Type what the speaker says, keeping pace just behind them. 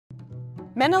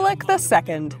Menelik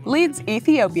II leads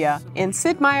Ethiopia in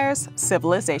Sid Meier's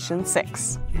Civilization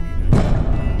 6.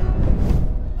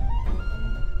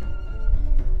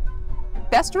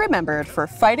 Best remembered for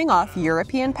fighting off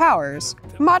European powers,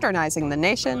 modernizing the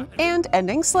nation, and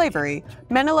ending slavery,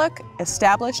 Menelik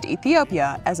established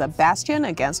Ethiopia as a bastion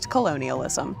against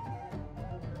colonialism.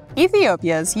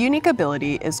 Ethiopia's unique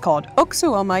ability is called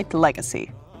Axsumite legacy.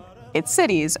 Its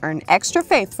cities earn extra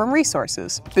faith from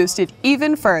resources, boosted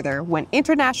even further when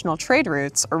international trade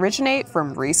routes originate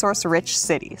from resource-rich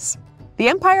cities. The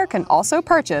empire can also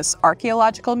purchase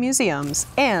archaeological museums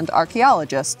and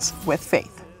archaeologists with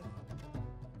faith.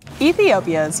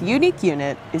 Ethiopia's unique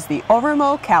unit is the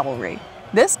Oromo Cavalry.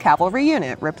 This cavalry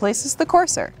unit replaces the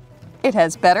courser. It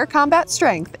has better combat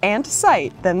strength and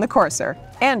sight than the courser,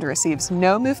 and receives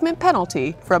no movement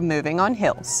penalty from moving on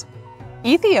hills.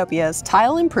 Ethiopia's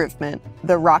tile improvement,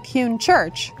 the rock-hewn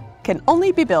church, can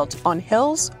only be built on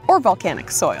hills or volcanic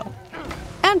soil.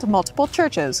 And multiple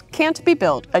churches can't be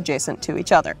built adjacent to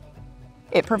each other.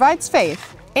 It provides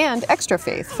faith and extra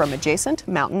faith from adjacent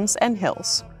mountains and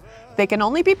hills. They can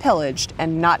only be pillaged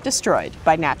and not destroyed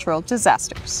by natural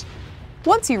disasters.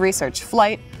 Once you research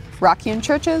flight, rock-hewn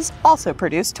churches also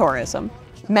produce tourism.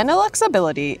 Menelik's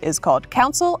ability is called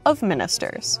Council of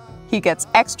Ministers. He gets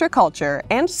extra culture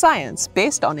and science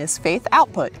based on his faith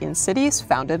output in cities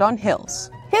founded on hills.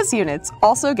 His units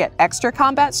also get extra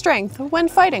combat strength when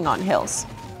fighting on hills.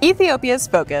 Ethiopia's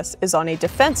focus is on a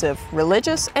defensive,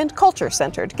 religious, and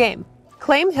culture-centered game.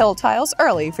 Claim hill tiles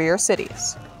early for your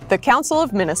cities. The Council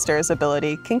of Ministers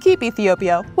ability can keep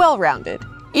Ethiopia well-rounded,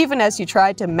 even as you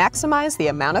try to maximize the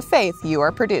amount of faith you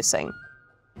are producing.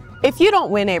 If you don't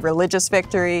win a religious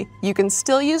victory, you can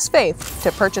still use faith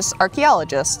to purchase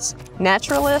archaeologists,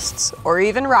 naturalists, or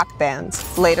even rock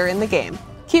bands later in the game,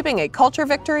 keeping a culture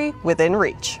victory within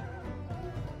reach.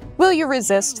 Will you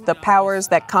resist the powers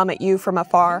that come at you from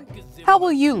afar? How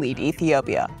will you lead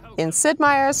Ethiopia in Sid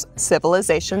Meier's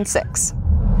Civilization 6?